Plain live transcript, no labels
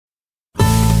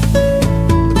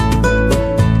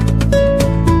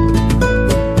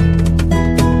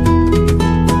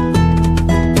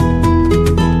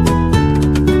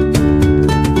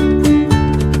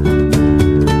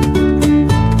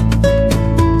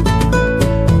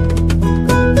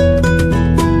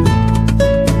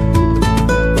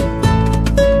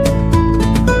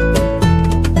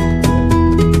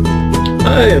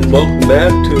and welcome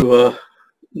back to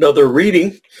another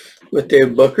reading with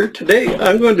Dave Booker. Today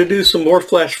I'm going to do some more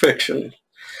flash fiction.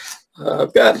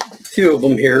 I've got a few of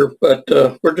them here, but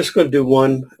we're just going to do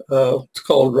one. It's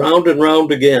called Round and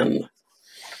Round Again.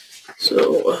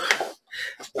 So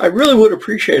I really would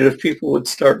appreciate it if people would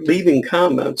start leaving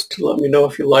comments to let me know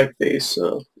if you like these.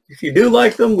 If you do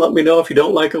like them, let me know. If you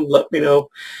don't like them, let me know.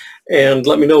 And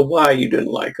let me know why you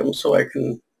didn't like them so I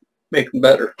can make them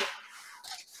better.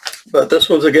 But this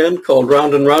one's again called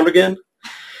Round and Round Again.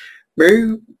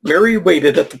 Mary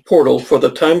waited at the portal for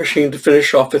the time machine to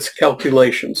finish off its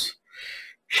calculations.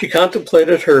 She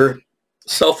contemplated her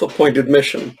self-appointed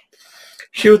mission.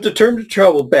 She was determined to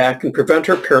travel back and prevent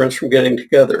her parents from getting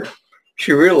together.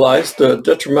 She realized the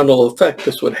detrimental effect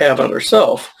this would have on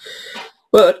herself,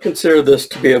 but considered this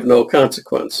to be of no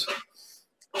consequence.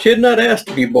 She had not asked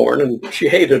to be born, and she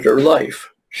hated her life.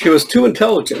 She was too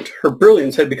intelligent. Her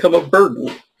brilliance had become a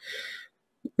burden.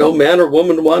 No man or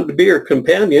woman wanted to be her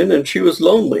companion, and she was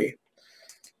lonely.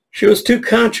 She was too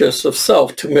conscious of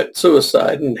self to commit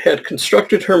suicide and had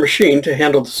constructed her machine to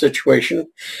handle the situation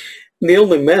in the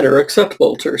only manner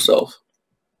acceptable to herself.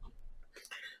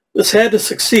 This had to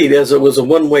succeed as it was a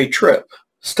one-way trip.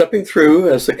 Stepping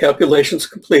through as the calculations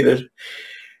completed,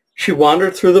 she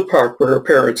wandered through the park where her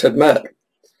parents had met.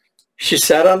 She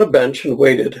sat on a bench and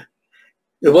waited.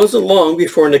 It wasn't long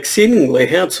before an exceedingly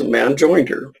handsome man joined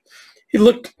her. He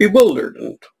looked bewildered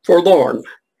and forlorn.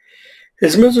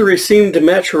 His misery seemed to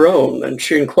match her own, and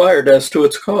she inquired as to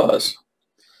its cause.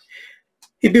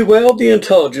 He bewailed the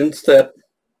intelligence that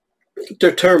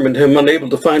determined him unable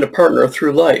to find a partner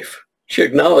through life. She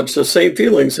acknowledged the same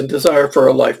feelings and desire for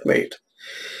a life mate.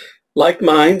 Like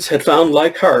minds had found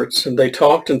like hearts, and they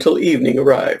talked until evening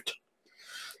arrived.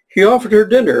 He offered her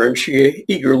dinner, and she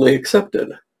eagerly accepted.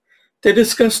 They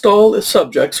discussed all the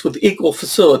subjects with equal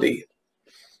facility.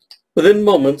 Within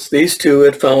moments, these two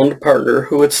had found a partner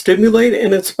who would stimulate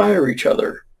and inspire each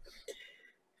other.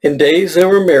 In days, they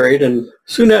were married and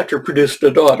soon after produced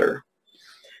a daughter.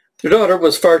 Their daughter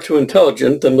was far too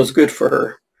intelligent and was good for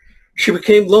her. She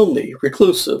became lonely,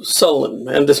 reclusive, sullen,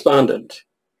 and despondent.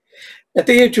 At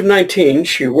the age of 19,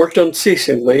 she worked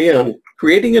unceasingly on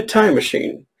creating a time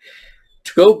machine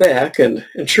to go back and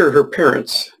ensure her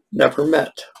parents never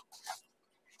met.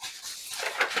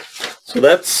 So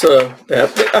that's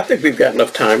that. I think we've got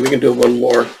enough time. We can do one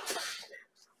more.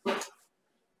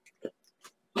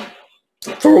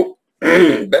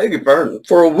 Beg your pardon.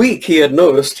 For a week, he had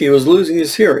noticed he was losing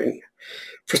his hearing.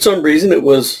 For some reason, it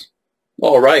was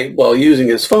all right while using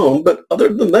his phone, but other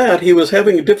than that, he was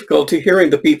having difficulty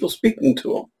hearing the people speaking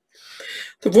to him.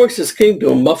 The voices came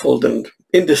to him muffled and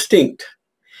indistinct.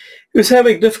 He was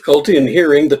having difficulty in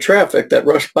hearing the traffic that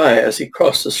rushed by as he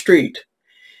crossed the street.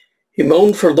 He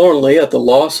moaned forlornly at the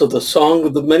loss of the song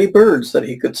of the many birds that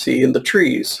he could see in the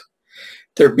trees.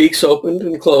 Their beaks opened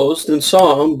and closed in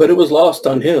song, but it was lost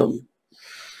on him.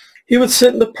 He would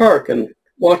sit in the park and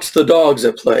watch the dogs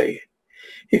at play.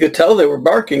 He could tell they were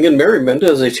barking in merriment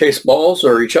as they chased balls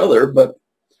or each other, but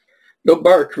no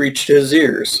bark reached his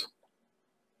ears.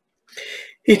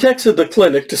 He texted the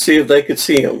clinic to see if they could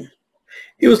see him.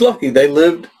 He was lucky they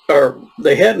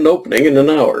had an opening in an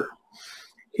hour.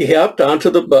 He hopped onto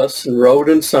the bus and rode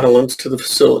in silence to the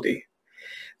facility.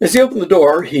 As he opened the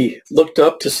door, he looked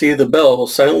up to see the bell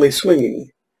silently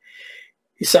swinging.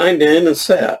 He signed in and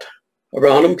sat.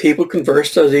 Around him, people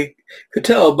conversed as he could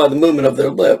tell by the movement of their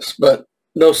lips, but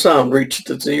no sound reached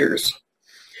his ears.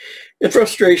 In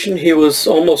frustration, he was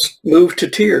almost moved to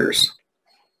tears.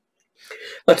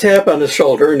 A tap on his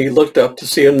shoulder, and he looked up to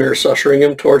see a nurse ushering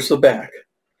him towards the back.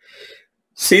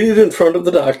 Seated in front of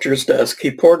the doctor's desk,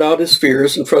 he poured out his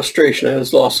fears and frustration at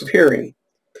his loss of hearing.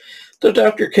 The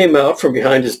doctor came out from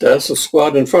behind his desk and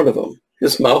squatted in front of him.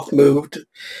 His mouth moved,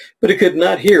 but he could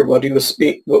not hear what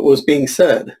was being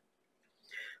said.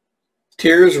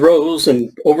 Tears rose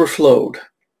and overflowed.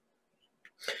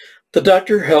 The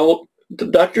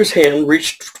doctor's hand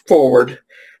reached forward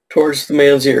towards the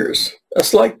man's ears. A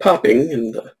slight popping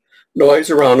and the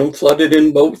noise around him flooded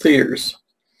in both ears.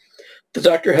 The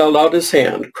doctor held out his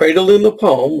hand. Cradled in the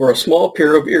palm were a small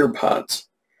pair of ear pods.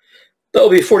 That'll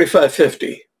be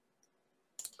 $45.50.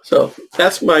 So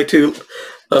that's my two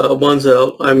ones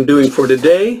that I'm doing for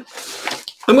today.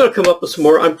 I'm going to come up with some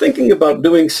more. I'm thinking about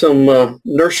doing some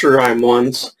nursery rhyme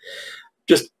ones.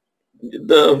 Just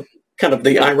the kind of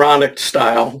the ironic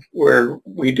style where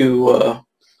we do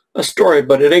a story,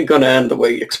 but it ain't going to end the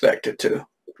way you expect it to.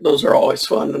 Those are always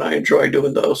fun, and I enjoy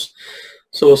doing those.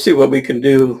 So we'll see what we can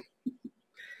do.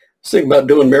 I was thinking about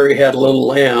doing Mary Had a Little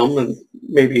Lamb and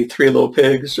maybe Three Little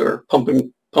Pigs or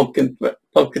Pumpkin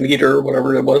Eater or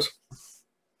whatever it was.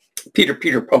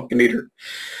 Peter Pumpkin Eater.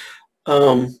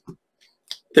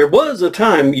 There was a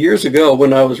time years ago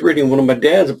when I was reading one of my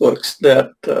dad's books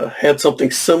that had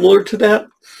something similar to that,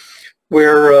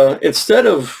 where instead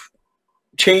of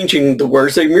changing the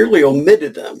words, they merely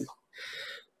omitted them.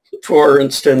 For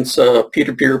instance,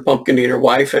 Peter Pumpkin Eater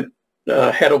wife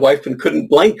had a wife and couldn't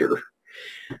blank her.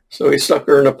 So he stuck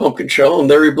her in a pumpkin shell, and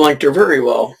there he blanked her very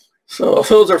well. So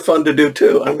those are fun to do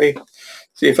too. I may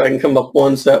see if I can come up with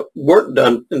ones that weren't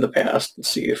done in the past and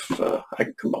see if I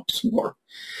can come up with some more.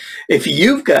 If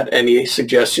you've got any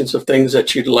suggestions of things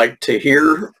that you'd like to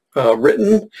hear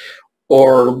written,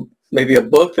 or maybe a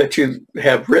book that you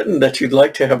have written that you'd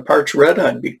like to have parts read,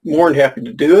 I'd be more than happy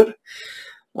to do it.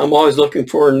 I'm always looking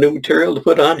for new material to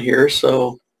put on here,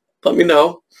 so let me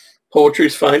know.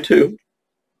 Poetry's fine too.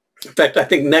 In fact, I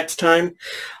think next time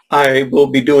I will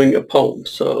be doing a poem,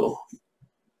 so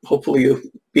hopefully you'll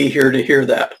be here to hear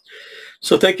that.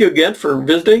 So thank you again for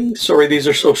visiting. Sorry these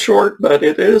are so short, but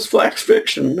it is flash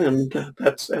fiction, and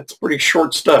that's pretty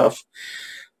short stuff.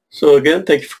 So again,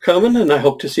 thank you for coming, and I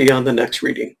hope to see you on the next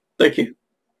reading. Thank you.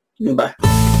 Bye.